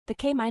The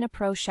KMINA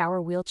Pro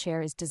Shower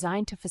Wheelchair is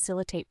designed to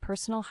facilitate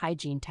personal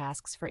hygiene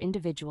tasks for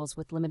individuals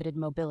with limited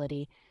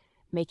mobility,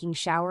 making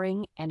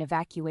showering and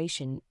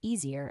evacuation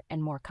easier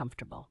and more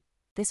comfortable.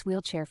 This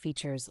wheelchair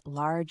features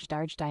large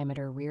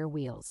diameter rear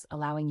wheels,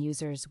 allowing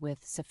users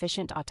with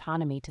sufficient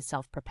autonomy to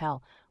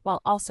self-propel,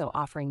 while also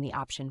offering the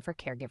option for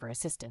caregiver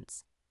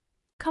assistance.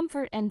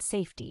 Comfort and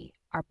safety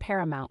are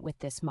paramount with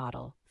this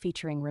model,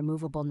 featuring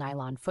removable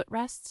nylon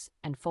footrests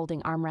and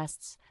folding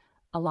armrests,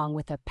 along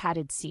with a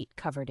padded seat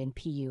covered in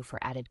PU for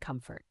added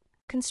comfort.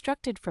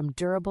 Constructed from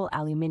durable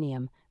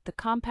aluminium, the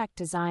compact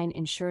design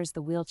ensures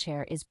the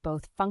wheelchair is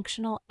both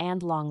functional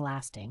and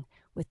long-lasting,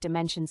 with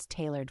dimensions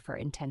tailored for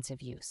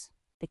intensive use.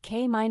 The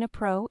KMINA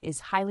Pro is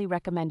highly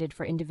recommended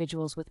for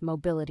individuals with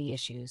mobility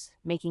issues,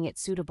 making it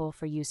suitable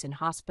for use in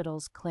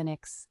hospitals,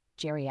 clinics,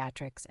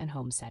 geriatrics, and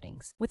home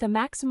settings. With a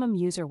maximum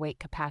user weight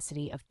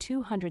capacity of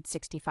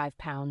 265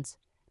 pounds,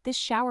 this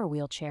shower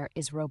wheelchair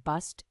is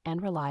robust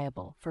and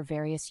reliable for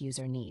various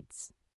user needs.